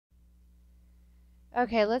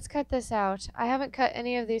Okay, let's cut this out. I haven't cut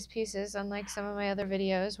any of these pieces, unlike some of my other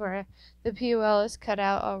videos where the PUL is cut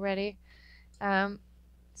out already.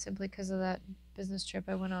 Simply because of that business trip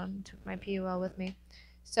I went on, took my PUL with me.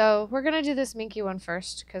 So we're gonna do this Minky one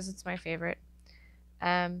first because it's my favorite.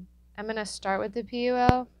 I'm gonna start with the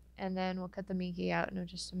PUL and then we'll cut the Minky out in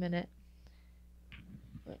just a minute.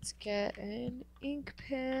 Let's get an ink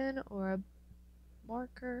pen or a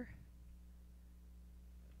marker.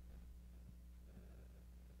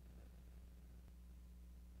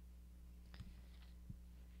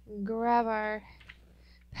 Grab our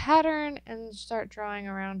pattern and start drawing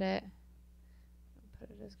around it. Put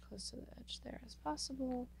it as close to the edge there as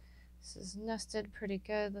possible. This is nested pretty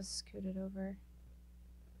good. Let's scoot it over.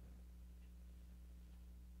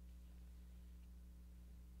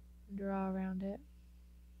 Draw around it.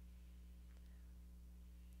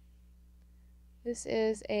 This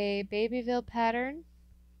is a Babyville pattern.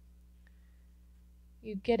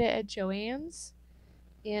 You get it at Joann's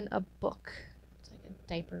in a book. It's like a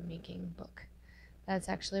diaper making book. That's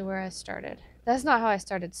actually where I started. That's not how I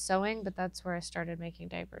started sewing, but that's where I started making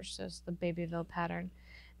diapers. So it's the Babyville pattern.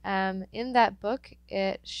 In that book,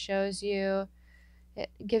 it shows you, it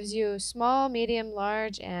gives you small, medium,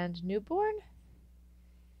 large, and newborn.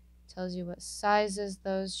 It tells you what sizes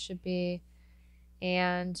those should be,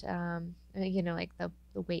 and you know, like the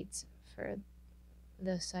weights for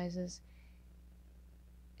those sizes.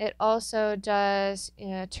 It also does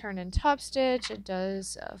turn and top stitch. It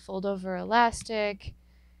does fold over elastic.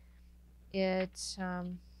 It see,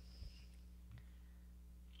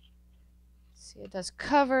 it does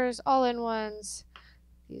covers, all-in-ones.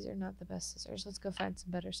 These are not the best scissors. Let's go find some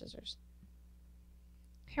better scissors.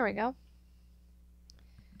 Here we go.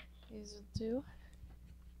 These will do.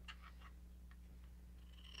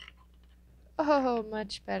 Oh,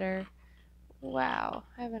 much better. Wow,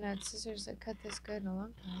 I haven't had scissors that cut this good in a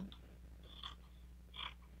long time.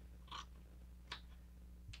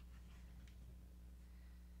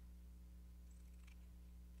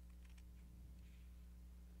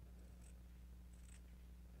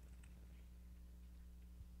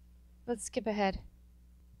 Let's skip ahead.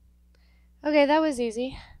 Okay, that was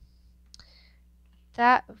easy.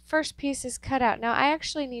 That first piece is cut out. Now I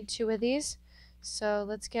actually need 2 of these, so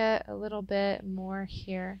let's get a little bit more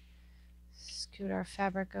here. Scoot our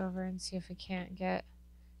fabric over and see if we can't get,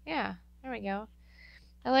 yeah, there we go.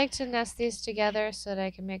 I like to nest these together so that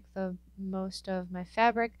I can make the most of my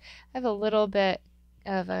fabric. I have a little bit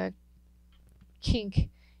of a kink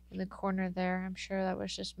in the corner there. I'm sure that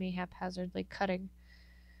was just me haphazardly cutting,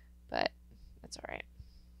 but that's all right.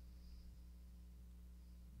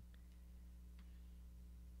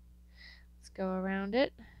 Let's go around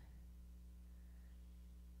it.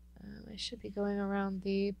 I should be going around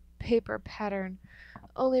the paper pattern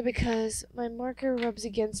only because my marker rubs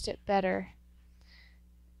against it better.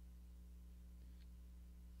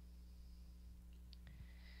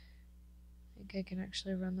 I think I can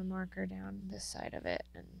actually run the marker down this side of it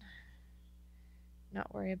and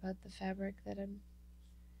not worry about the fabric that I'm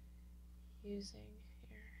using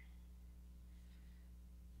here.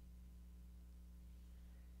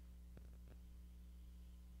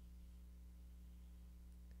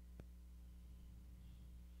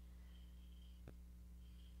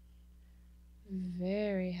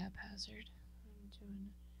 Very haphazard. I'm doing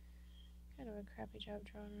kind of a crappy job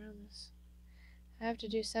drawing around this. I have to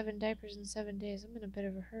do 7 diapers in 7 days. I'm in a bit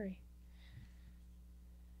of a hurry.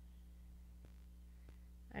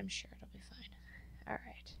 I'm sure it'll be fine.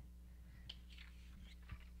 Alright.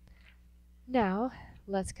 Now,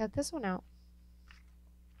 let's cut this one out.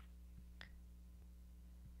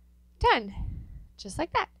 Done! Just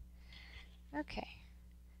like that. Okay.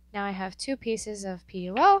 Now I have 2 pieces of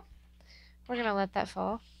PUL. We're going to let that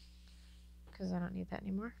fall because I don't need that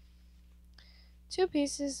anymore. 2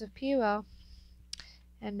 pieces of PUL.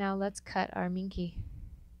 And now let's cut our Minky.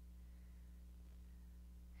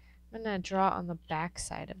 I'm going to draw on the back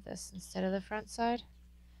side of this instead of the front side,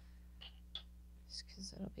 just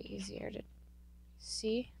because it'll be easier to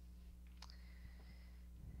see.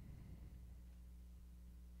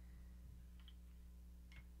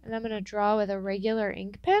 And I'm going to draw with a regular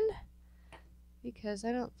ink pen because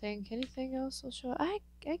I don't think anything else will show up.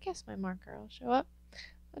 I guess my marker will show up.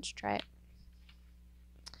 Let's try it.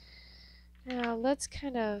 Now let's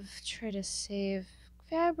kind of try to save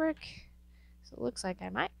fabric. So it looks like I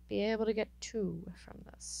might be able to get 2 from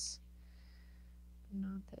this.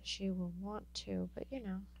 Not that she will want to, but you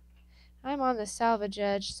know. I'm on the salvage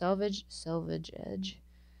edge. Salvage edge.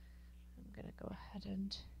 I'm gonna go ahead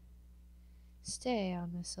and stay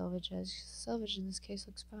on the salvage edge. Salvage in this case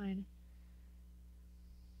looks fine.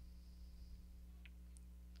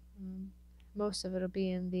 Most of it will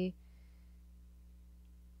be in the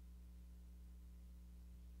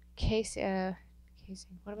casing.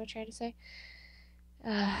 What am I trying to say?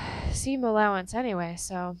 Seam allowance anyway,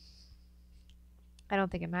 so I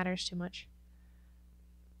don't think it matters too much.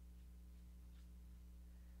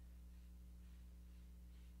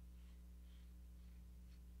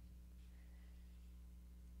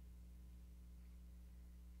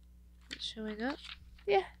 It's showing up.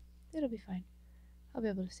 Yeah, it'll be fine. I'll be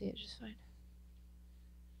able to see it just fine.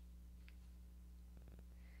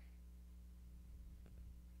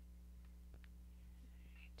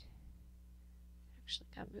 Actually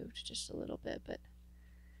got moved just a little bit, but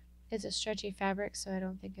it's a stretchy fabric, so I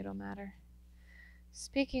don't think it'll matter.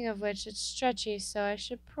 Speaking of which, it's stretchy, so I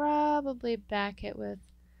should probably back it with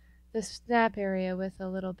the snap area with a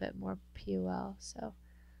little bit more PUL. So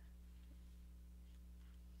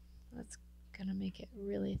that's gonna make it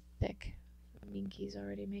really thick. Minky's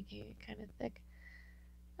already making it kind of thick.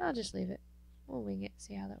 I'll just leave it. We'll wing it,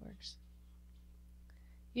 see how that works.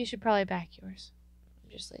 You should probably back yours. I'm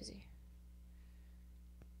just lazy.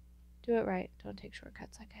 Do it right. Don't take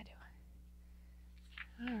shortcuts like I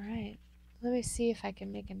do. Alright. Let me see if I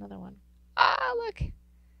can make another one. Ah, look!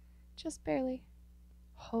 Just barely.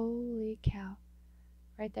 Holy cow.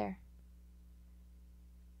 Right there.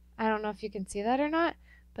 I don't know if you can see that or not,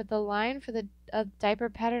 but the line for the diaper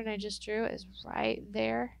pattern I just drew is right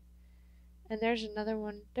there. And there's another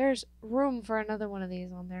one. There's room for another one of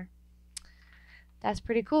these on there. That's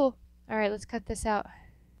pretty cool. Alright, let's cut this out.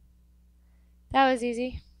 That was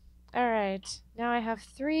easy. Alright, now I have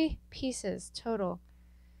 3 pieces total.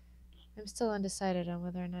 I'm still undecided on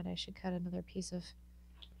whether or not I should cut another piece of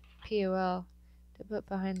PUL to put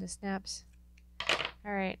behind the snaps.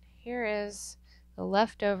 Alright, here is the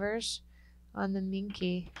leftovers on the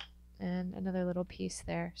Minky and another little piece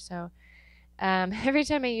there. So every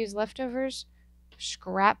time I use leftovers,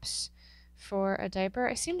 scraps for a diaper,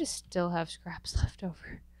 I seem to still have scraps left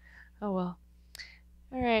over. Oh well.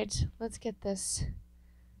 Alright, let's get this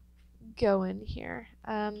going here.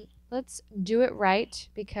 Let's do it right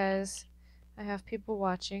because I have people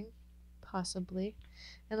watching, possibly.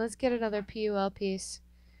 And let's get another PUL piece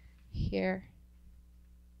here.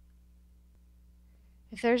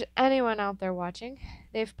 If there's anyone out there watching,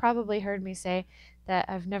 they've probably heard me say that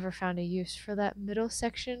I've never found a use for that middle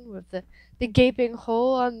section with the gaping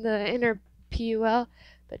hole on the inner PUL.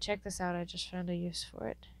 But check this out, I just found a use for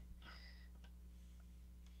it.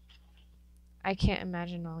 I can't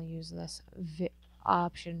imagine I'll use this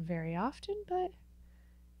option very often, but,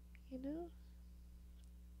 you know.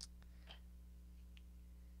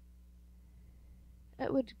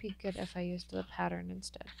 It would be good if I used the pattern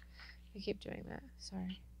instead. I keep doing that,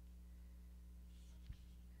 sorry.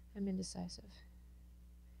 I'm indecisive.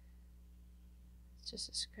 It's just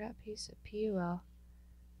a scrap piece of PUL.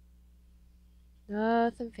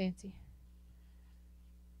 Nothing fancy.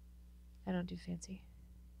 I don't do fancy.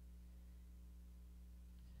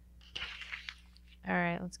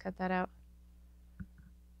 Alright, let's cut that out.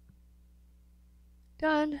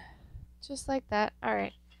 Done. Just like that.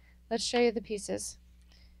 Alright, let's show you the pieces.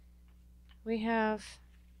 We have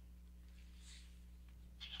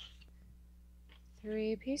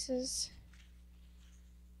 3 pieces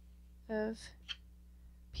of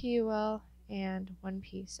PUL and 1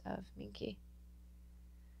 piece of Minky.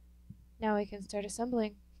 Now we can start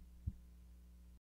assembling.